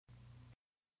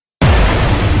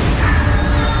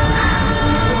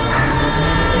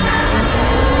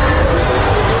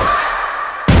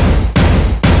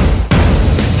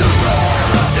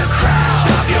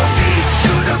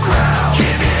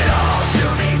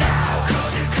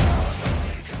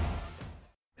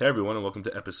everyone, and welcome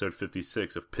to episode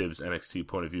 56 of Piv's NXT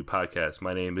Point of View podcast.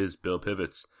 My name is Bill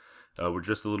Pivets. We're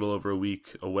just a little over a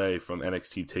week away from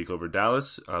NXT TakeOver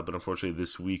Dallas, but unfortunately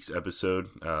this week's episode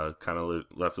kind of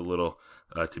left a little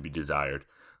to be desired.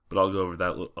 But I'll go over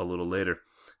that a little later.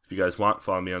 If you guys want,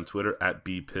 follow me on Twitter at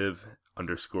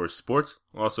bpiv_sports.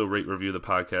 Also, rate review the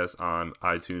podcast on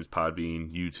iTunes, Podbean,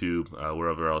 YouTube,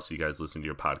 wherever else you guys listen to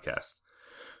your podcasts.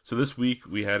 So this week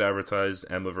we had advertised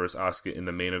Emma vs. Asuka in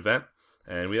the main event,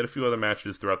 and we had a few other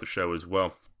matches throughout the show as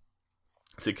well.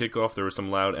 To kick off, there were some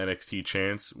loud NXT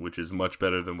chants, which is much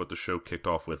better than what the show kicked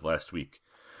off with last week.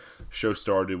 The show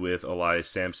started with Elias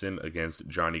Sampson against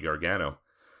Johnny Gargano.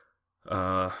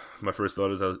 My first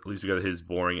thought is at least we got his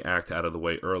boring act out of the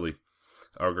way early.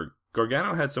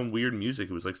 Gargano had some weird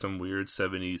music. It was like some weird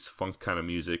 70s funk kind of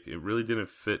music. It really didn't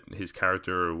fit his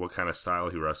character or what kind of style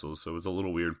he wrestles, so it was a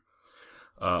little weird.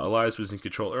 Elias was in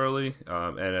control early,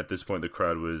 and at this point the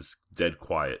crowd was dead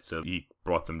quiet, so he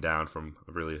brought them down from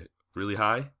a really, really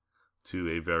high to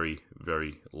a very,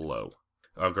 very low.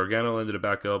 Gargano landed a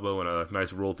back elbow and a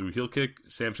nice roll through heel kick.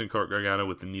 Sampson caught Gargano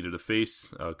with the knee to the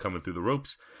face, coming through the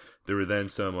ropes. There were then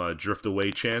some drift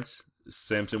away chants.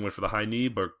 Sampson went for the high knee,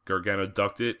 but Gargano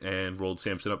ducked it and rolled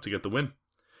Sampson up to get the win.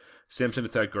 Sampson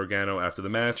attacked Gargano after the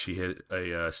match. He hit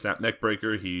a snap neck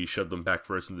breaker. He shoved him back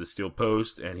first into the steel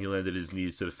post, and he landed his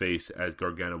knees to the face as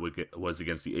Gargano was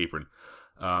against the apron.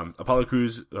 Apollo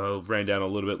Crews ran down a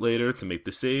little bit later to make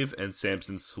the save, and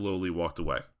Sampson slowly walked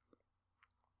away.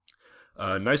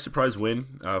 Nice surprise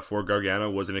win for Gargano.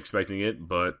 Wasn't expecting it,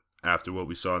 but after what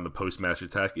we saw in the post-match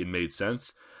attack, it made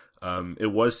sense.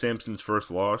 It was Sampson's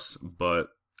first loss,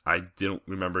 but I didn't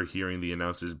remember hearing the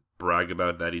announcers brag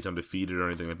about that he's undefeated or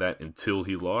anything like that until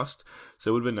he lost.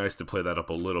 So it would have been nice to play that up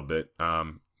a little bit.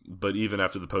 But even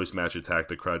after the post-match attack,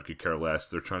 the crowd could care less.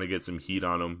 They're trying to get some heat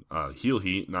on him, heel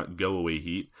heat, not go-away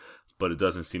heat, but it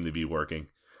doesn't seem to be working.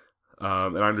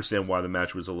 And I understand why the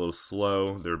match was a little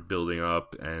slow. They're building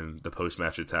up, and the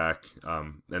post-match attack,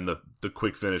 and the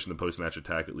quick finish in the post-match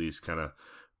attack at least kind of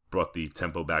brought the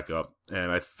tempo back up.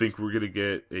 And I think we're going to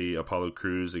get a Apollo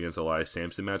Crews against Elias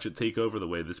Sampson match at TakeOver the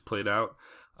way this played out.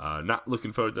 Not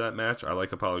looking forward to that match. I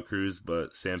like Apollo Crews,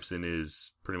 but Sampson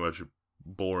is pretty much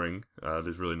boring.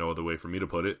 There's really no other way for me to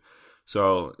put it.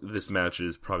 So this match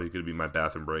is probably going to be my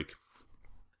bathroom break.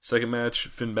 Second match,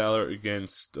 Finn Balor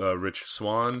against Rich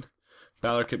Swann.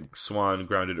 Balor kept Swann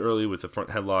grounded early with a front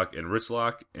headlock and wrist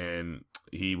lock, and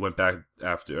he went back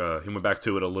after. He went back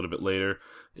to it a little bit later.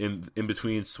 In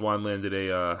between, Swann landed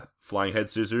a flying head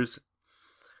scissors.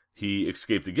 He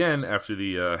escaped again after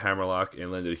the hammerlock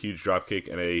and landed a huge dropkick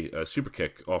and a super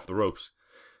kick off the ropes.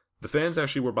 The fans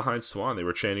actually were behind Swann. They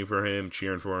were chanting for him,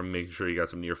 cheering for him, making sure he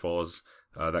got some near falls,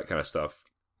 that kind of stuff.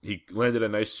 He landed a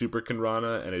nice super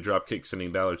Kinrana and a dropkick,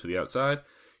 sending Balor to the outside.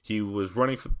 He was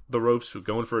running for the ropes,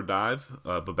 going for a dive,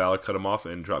 but Balor cut him off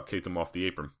and drop-kicked him off the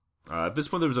apron. At this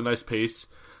point, there was a nice pace,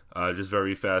 just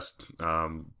very fast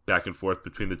back and forth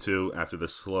between the two after the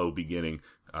slow beginning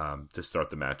to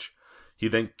start the match. He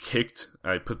then kicked,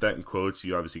 I put that in quotes,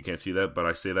 you obviously can't see that, but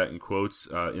I say that in quotes,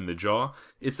 in the jaw.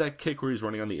 It's that kick where he's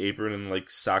running on the apron and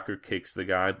like soccer kicks the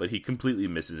guy, but he completely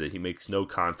misses it. He makes no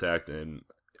contact, and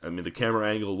I mean, the camera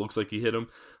angle looks like he hit him,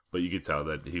 but you could tell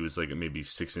that he was like maybe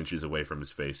 6 inches away from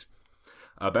his face.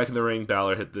 Back in the ring,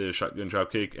 Balor hit the shotgun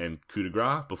dropkick and coup de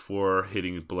grace before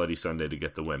hitting Bloody Sunday to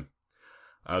get the win.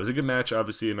 It was a good match,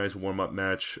 obviously a nice warm-up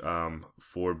match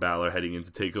for Balor heading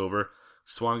into TakeOver.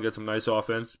 Swann got some nice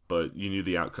offense, but you knew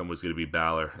the outcome was going to be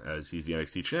Balor as he's the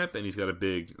NXT champ, and he's got a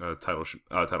big title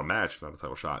match, not a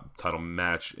title shot, title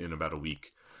match in about a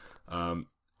week. And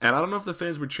I don't know if the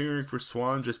fans were cheering for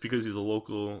Swann just because he's a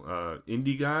local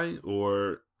indie guy,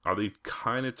 or are they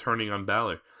kind of turning on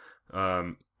Balor?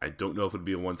 I don't know if it'll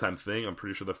be a one-time thing. I'm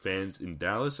pretty sure the fans in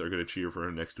Dallas are going to cheer for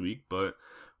him next week, but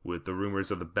with the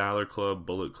rumors of the Balor Club,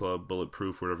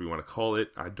 Bulletproof, whatever you want to call it,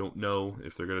 I don't know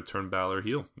if they're going to turn Balor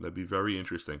heel. That'd be very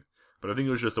interesting. But I think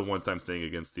it was just a one-time thing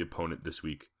against the opponent this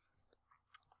week.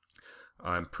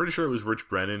 I'm pretty sure it was Rich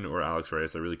Brennan or Alex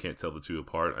Reyes. I really can't tell the two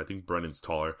apart. I think Brennan's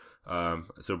taller.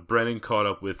 So Brennan caught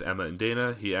up with Emma and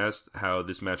Dana. He asked how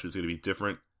this match was going to be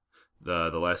different the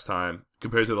last time,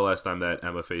 compared to the last time that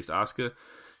Emma faced Asuka.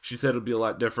 She said it'll be a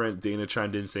lot different. Dana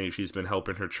chimed in saying she's been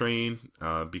helping her train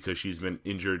because she's been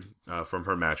injured from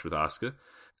her match with Asuka.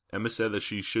 Emma said that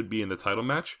she should be in the title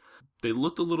match. They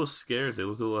looked a little scared. They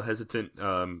looked a little hesitant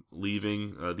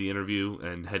leaving the interview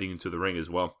and heading into the ring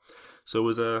as well. So it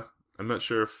was I'm not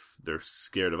sure if they're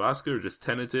scared of Asuka or just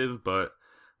tentative, but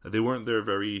they weren't their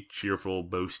very cheerful,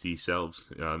 boasty selves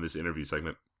in this interview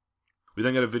segment. We We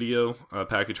then got a video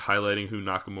package highlighting who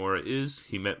Nakamura is.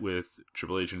 He met with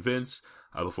Triple H and Vince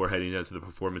before heading down to the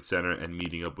Performance Center and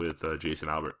meeting up with Jason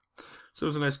Albert. So it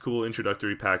was a nice, cool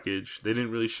introductory package. They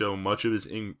didn't really show much of his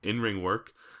in-ring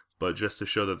work, but just to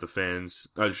show that the fans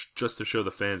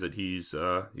that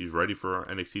he's ready for our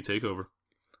NXT takeover.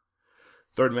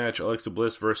 Third match, Alexa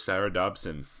Bliss versus Sarah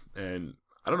Dobson, and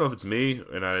I don't know if it's me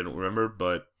and I don't remember,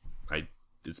 but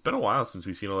it's been a while since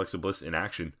we've seen Alexa Bliss in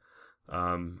action.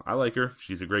 I like her.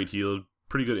 She's a great heel,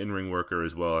 pretty good in-ring worker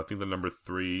as well. I think the number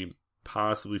 3,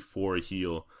 possibly 4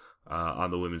 heel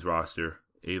on the women's roster.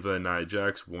 Ava and Nia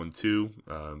Jax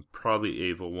 1-2, probably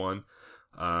Ava 1,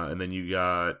 and then you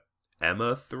got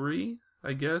Emma 3,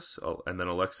 I guess, and then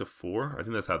Alexa 4. I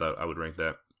think that's how I would rank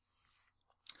that.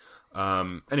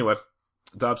 Anyway,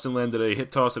 Dobson landed a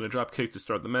hip toss and a drop kick to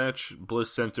start the match.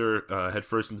 Bliss sent her head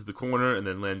first into the corner and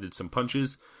then landed some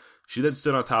punches. She then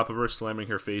stood on top of her, slamming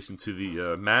her face into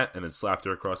the mat and then slapped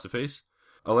her across the face.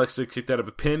 Alexa kicked out of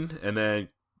a pin and then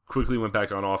quickly went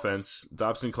back on offense.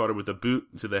 Dobson caught her with a boot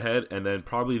to the head and then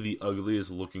probably the ugliest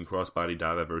looking crossbody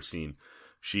dive I've ever seen.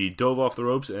 She dove off the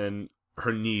ropes and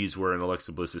her knees were in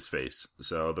Alexa Bliss's face.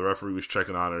 So the referee was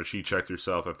checking on her. She checked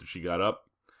herself after she got up.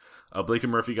 Blake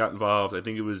and Murphy got involved. I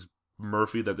think it was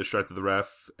Murphy that distracted the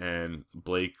ref, and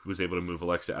Blake was able to move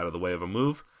Alexa out of the way of a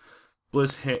move.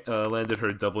 Bliss landed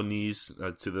her double knees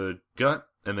to the gut,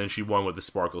 and then she won with the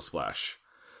Sparkle Splash.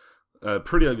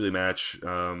 Pretty ugly match.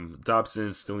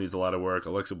 Dobson still needs a lot of work.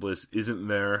 Alexa Bliss isn't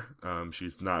there.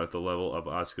 She's not at the level of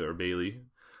Asuka or Bayley.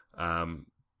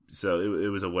 So it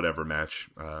was a whatever match.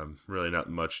 Really not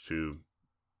much to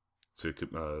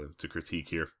critique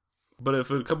here. But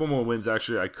if a couple more wins,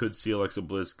 actually, I could see Alexa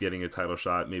Bliss getting a title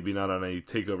shot. Maybe not on a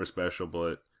takeover special,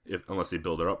 but unless they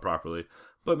build her up properly.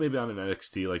 But maybe on an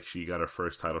NXT, like she got her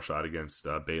first title shot against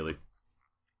Bayley.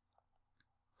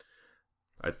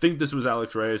 I think this was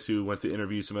Alex Reyes who went to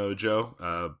interview Samoa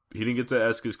Joe. He didn't get to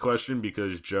ask his question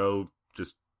because Joe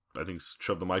just, I think,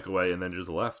 shoved the mic away and then just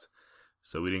left.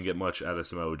 So we didn't get much out of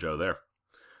Samoa Joe there.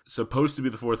 Supposed to be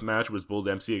the fourth match was Bull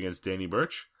Dempsey against Danny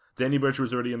Burch. Danny Burch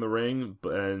was already in the ring,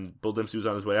 and Bull Dempsey was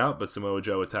on his way out, but Samoa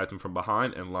Joe attacked him from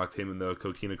behind and locked him in the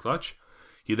coquina clutch.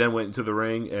 He then went into the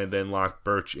ring and then locked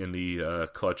Burch in the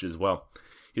clutch as well.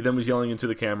 He then was yelling into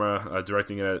the camera,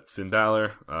 directing it at Finn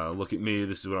Balor. Look at me,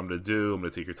 this is what I'm going to do. I'm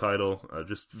going to take your title.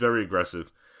 Just very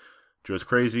aggressive. Joe's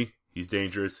crazy, he's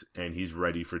dangerous, and he's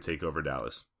ready for TakeOver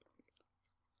Dallas.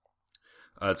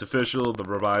 It's official, the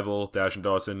Revival, Dash and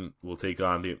Dawson will take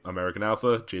on the American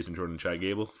Alpha, Jason Jordan and Chad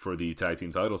Gable, for the tag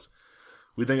team titles.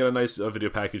 We then got a nice video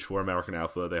package for American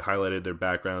Alpha. They highlighted their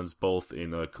backgrounds both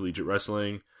in collegiate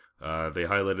wrestling. They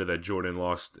highlighted that Jordan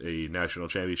lost a national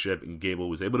championship and Gable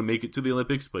was able to make it to the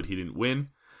Olympics, but he didn't win.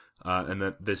 And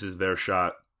that this is their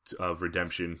shot of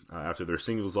redemption after their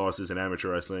singles losses in amateur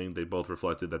wrestling. They both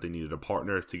reflected that they needed a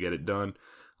partner to get it done.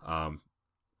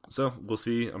 So we'll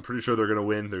see. I'm pretty sure they're going to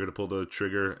win. They're going to pull the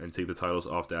trigger and take the titles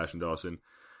off Dash and Dawson.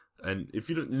 And if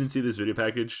you didn't see this video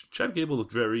package, Chad Gable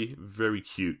looked very, very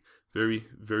cute. Very,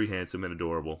 very handsome and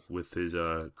adorable with his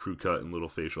crew cut and little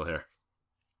facial hair.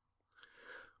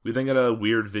 We then got a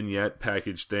weird vignette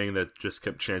package thing that just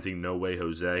kept chanting, "No way,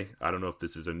 Jose." I don't know if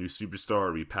this is a new superstar,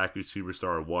 or repackaged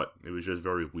superstar, or what. It was just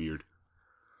very weird.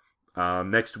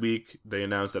 Next week, they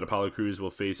announced that Apollo Crews will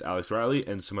face Alex Riley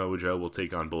and Samoa Joe will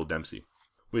take on Bull Dempsey.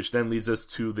 Which then leads us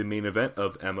to the main event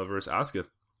of Emma versus Asuka.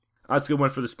 Asuka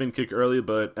went for the spin kick early,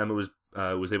 but Emma was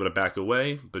able to back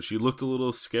away, but she looked a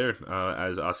little scared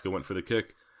as Asuka went for the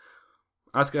kick.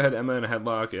 Asuka had Emma in a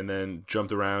headlock and then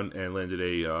jumped around and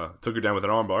took her down with an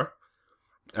armbar.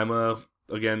 Emma,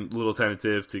 again, a little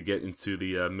tentative to get into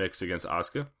the mix against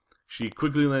Asuka. She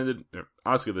quickly landed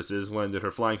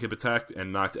her flying hip attack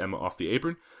and knocked Emma off the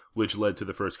apron, which led to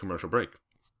the first commercial break.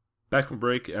 Back from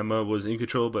break, Emma was in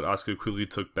control, but Asuka quickly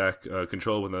took back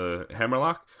control with a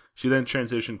hammerlock. She then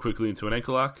transitioned quickly into an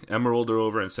ankle lock. Emma rolled her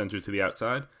over and sent her to the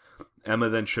outside. Emma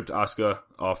then tripped Asuka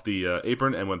off the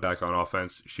apron and went back on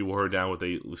offense. She wore her down with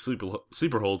a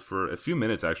sleeper hold for a few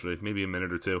minutes, actually, maybe a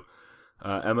minute or two.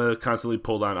 Emma constantly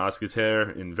pulled on Asuka's hair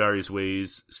in various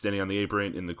ways, standing on the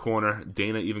apron in the corner.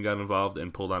 Dana even got involved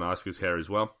and pulled on Asuka's hair as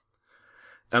well.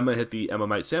 Emma hit the Emma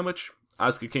Mite Sandwich.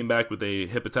 Asuka came back with a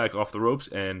hip attack off the ropes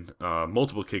and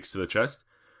multiple kicks to the chest.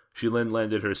 She then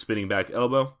landed her spinning back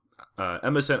elbow.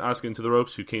 Emma sent Asuka into the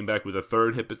ropes, who came back with a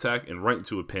third hip attack and right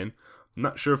into a pin. I'm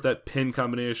not sure if that pin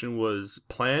combination was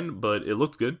planned, but it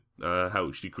looked good,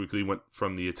 how she quickly went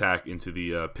from the attack into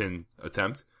the pin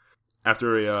attempt.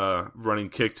 After a running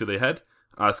kick to the head,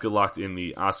 Asuka locked in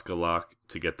the Asuka lock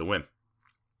to get the win.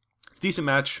 Decent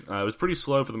match. It was pretty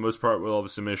slow for the most part with all the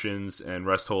submissions and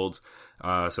rest holds,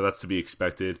 so that's to be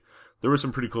expected. There were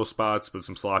some pretty cool spots, but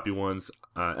some sloppy ones.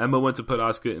 Emma went to put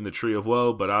Asuka in the Tree of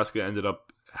Woe, but Asuka ended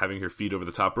up having her feet over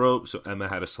the top rope, so Emma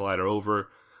had to slide her over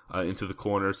into the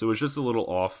corner. So it was just a little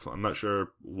off. I'm not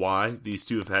sure why. These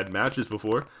two have had matches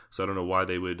before, so I don't know why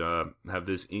they would have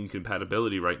this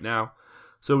incompatibility right now.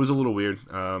 So it was a little weird.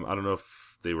 I don't know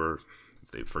if they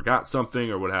forgot something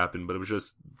or what happened, but it was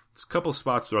just a couple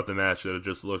spots throughout the match that it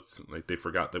just looked like they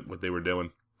forgot what they were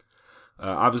doing.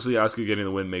 Obviously, Asuka getting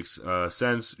the win makes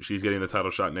sense. She's getting the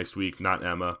title shot next week, not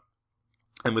Emma.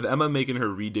 And with Emma making her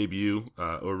re-debut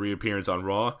or reappearance on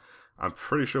Raw, I'm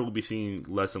pretty sure we'll be seeing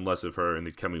less and less of her in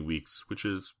the coming weeks, which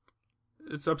it's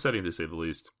upsetting to say the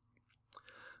least.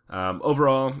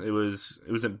 Overall, it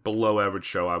was a below average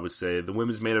show, I would say. The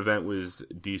women's main event was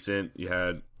decent. You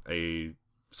had a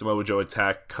Samoa Joe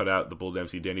attack cut out the Bull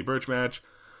Dempsey Danny Burch match.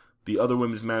 The other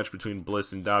women's match between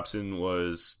Bliss and Dobson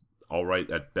was all right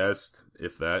at best,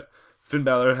 if that. Finn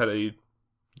Balor had a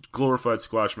glorified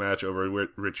squash match over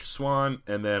Rich Swann,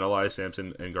 and then Elias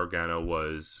Sampson and Gargano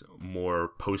was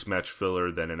more post-match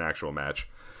filler than an actual match.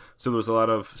 So there was a lot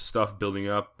of stuff building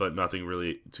up, but nothing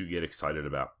really to get excited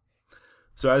about.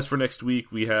 So as for next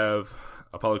week, we have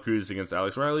Apollo Crews against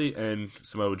Alex Riley and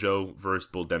Samoa Joe versus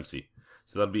Bull Dempsey.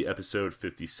 So that'll be episode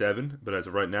 57, but as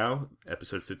of right now,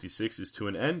 episode 56 is to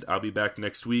an end. I'll be back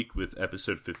next week with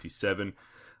episode 57.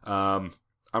 I'm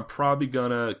probably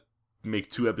gonna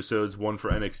make 2 episodes, one for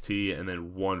NXT and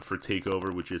then one for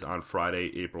TakeOver, which is on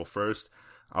Friday, April 1st.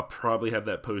 I'll probably have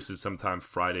that posted sometime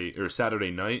Friday or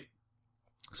Saturday night,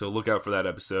 so look out for that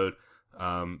episode.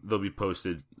 They'll be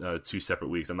posted 2 separate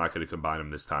weeks. I'm not going to combine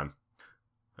them this time.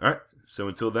 All right, so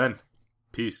until then,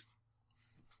 peace.